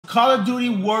Call of Duty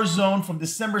Warzone from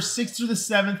December 6th through the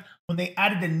 7th when they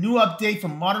added a new update for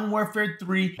Modern Warfare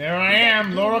 3. There I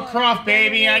am, Laura Croft,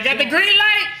 baby. I got the green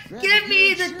light. Give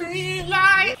me the green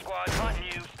light. Squad hunting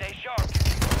you. Stay sharp.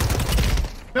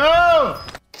 No.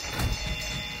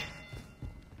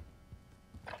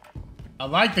 I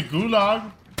like the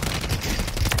gulag.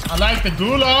 I like the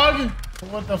gulag.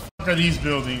 What the fuck are these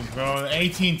buildings, bro? The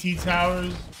AT&T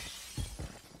towers.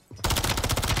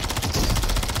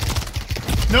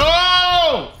 No!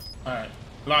 All right,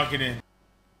 lock it in.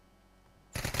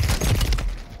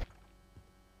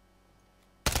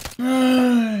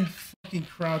 Fucking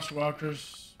crouch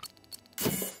walkers.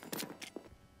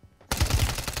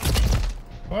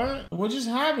 What? What just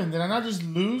happened? Did I not just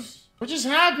lose? What just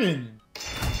happened?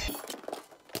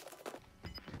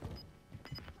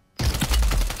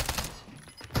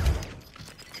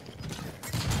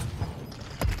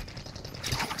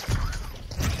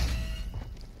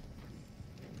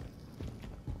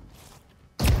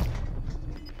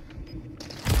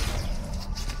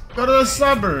 Go to the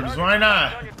suburbs, why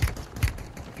not?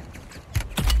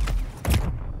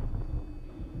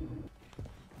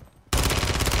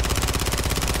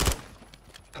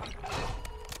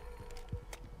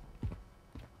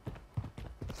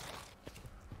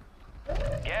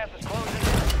 Gas is closing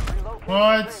in.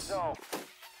 What?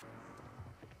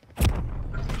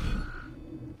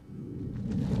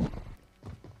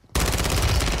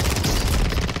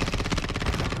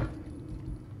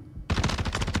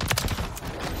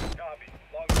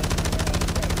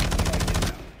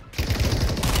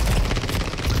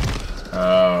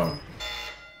 Oh.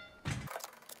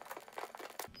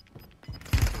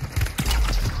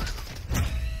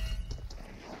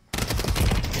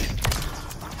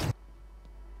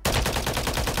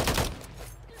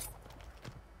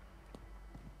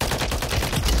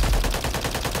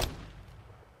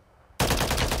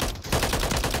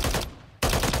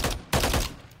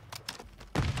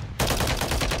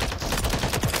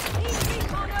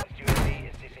 UAV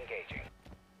is disengaging.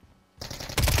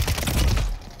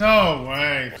 No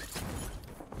way.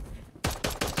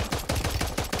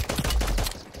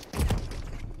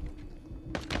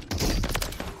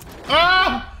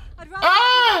 Ah!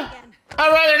 Ah!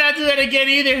 I'd rather not do that again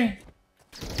either.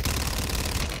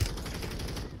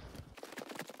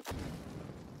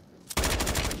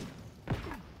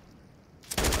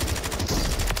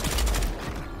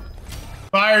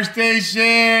 Fire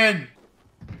station!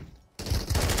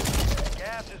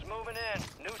 Gas is moving in.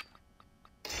 New.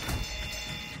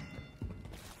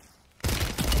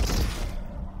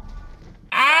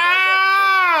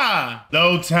 Ah!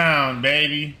 Low town,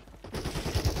 baby.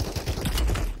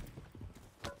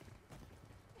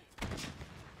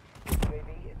 UAV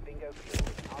is bingo fuel.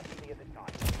 RTB at this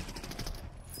time.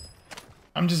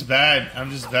 I'm just bad. I'm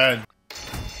just bad.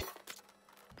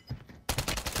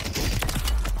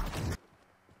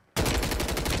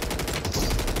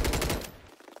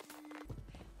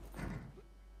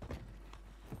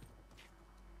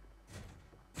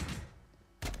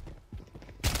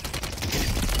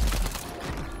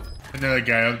 Another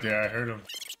guy up there, I heard him.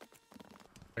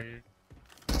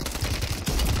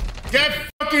 Get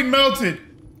fucking melted!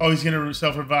 Oh, he's gonna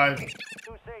self-revive. New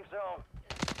safe zone.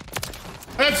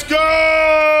 Let's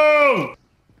go!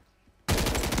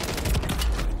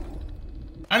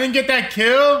 I didn't get that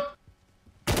kill?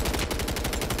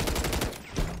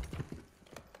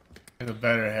 Get a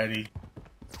better heady.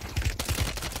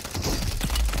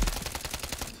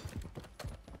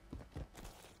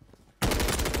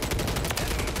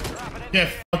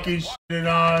 Get fucking shit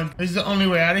on. This is the only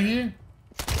way out of here?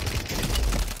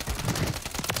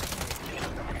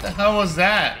 What the hell was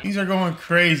that? These are going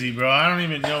crazy, bro. I don't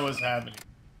even know what's happening.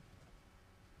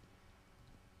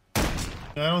 I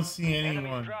don't see anyone.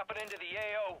 Enemies dropping into the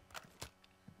AO.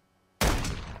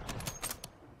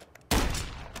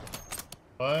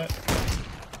 What?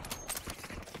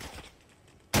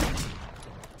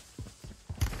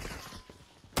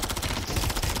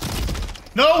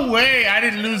 No way! I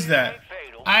didn't lose that.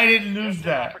 I didn't lose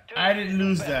that. I didn't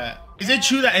lose that. Is it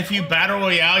true that if you battle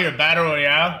royale your battle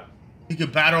royale, you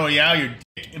could battle royale your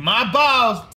dick in my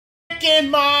balls? Dick in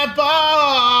my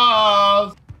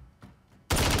balls!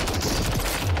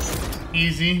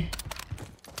 Easy.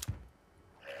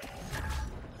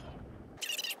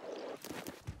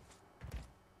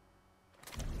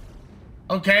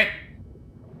 Okay.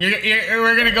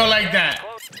 We're gonna go like that.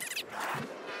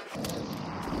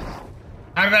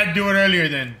 How did I do it earlier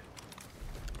then?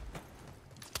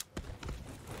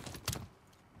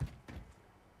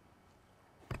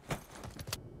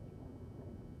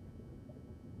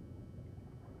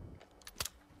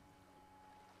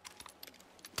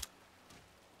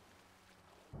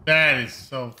 That is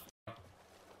so.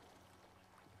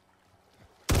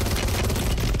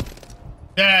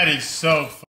 That is so.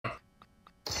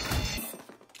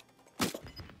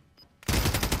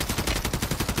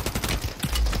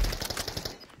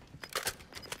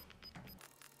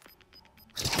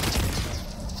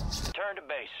 Turn to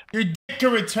base. Your dick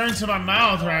can return to my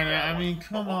mouth right now. I mean,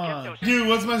 come on. Dude,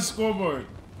 what's my scoreboard?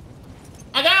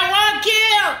 I got 1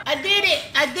 kill! I did it!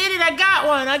 I did it! I got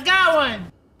one! I got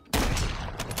one!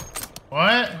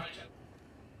 What?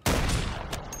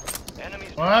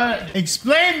 What?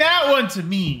 Explain that one to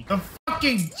me. The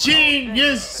fucking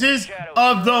geniuses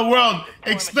of the world.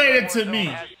 Explain it to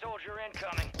me.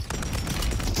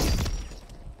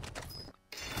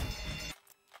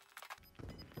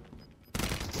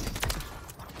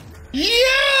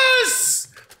 Yes!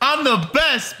 I'm the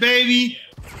best, baby.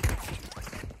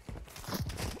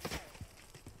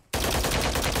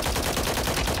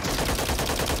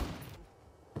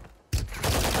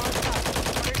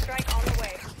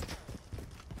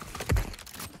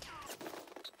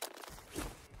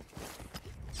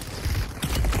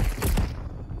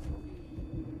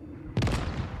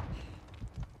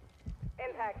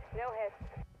 Impact, no hits.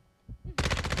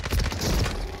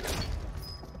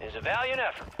 It's a valiant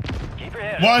effort. Keep your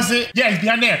head up. Was it? Yeah, he's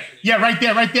behind there. Yeah, right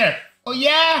there, right there. Oh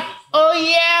yeah! Oh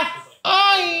yeah!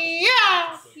 Oh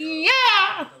yeah!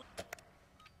 Yeah!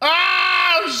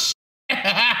 Oh shit!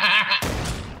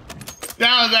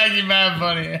 That was actually mad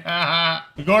funny.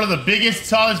 We go to the biggest,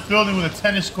 tallest building with a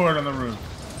tennis court on the roof.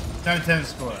 Not a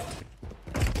tennis court.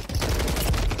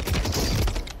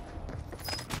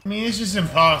 I mean, it's just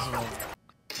impossible.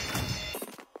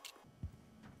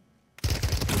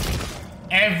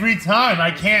 Every time,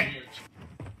 I can't.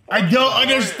 I don't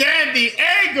understand the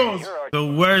angles. The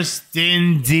worst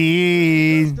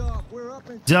indeed.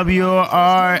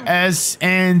 WRSNT.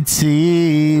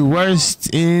 Worst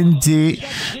indeed.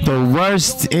 The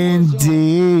worst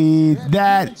indeed.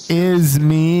 That is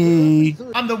me.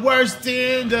 I'm the worst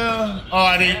in the. Oh,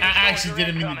 I actually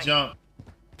didn't mean to jump.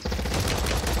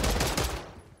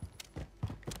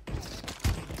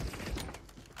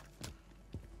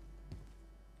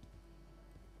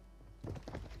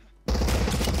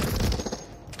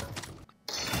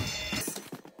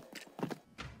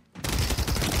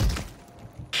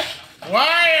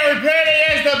 Why are we playing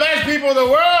against the best people in the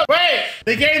world? Wait,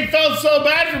 the game felt so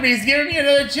bad for me. It's giving me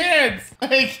another chance.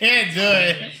 I can't do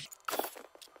it.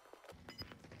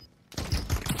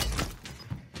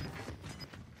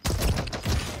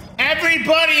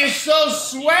 Everybody is so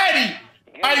sweaty.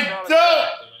 I don't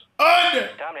under.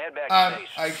 Time to head back to base.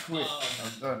 I quit.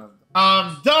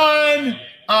 I'm done.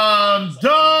 I'm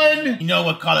done. You know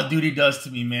what Call of Duty does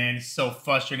to me, man? It's so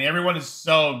frustrating. Everyone is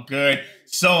so good,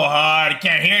 so hard. I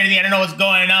can't hear anything. I don't know what's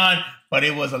going on. But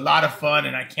it was a lot of fun,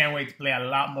 and I can't wait to play a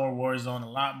lot more Warzone, a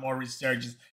lot more Resurgence.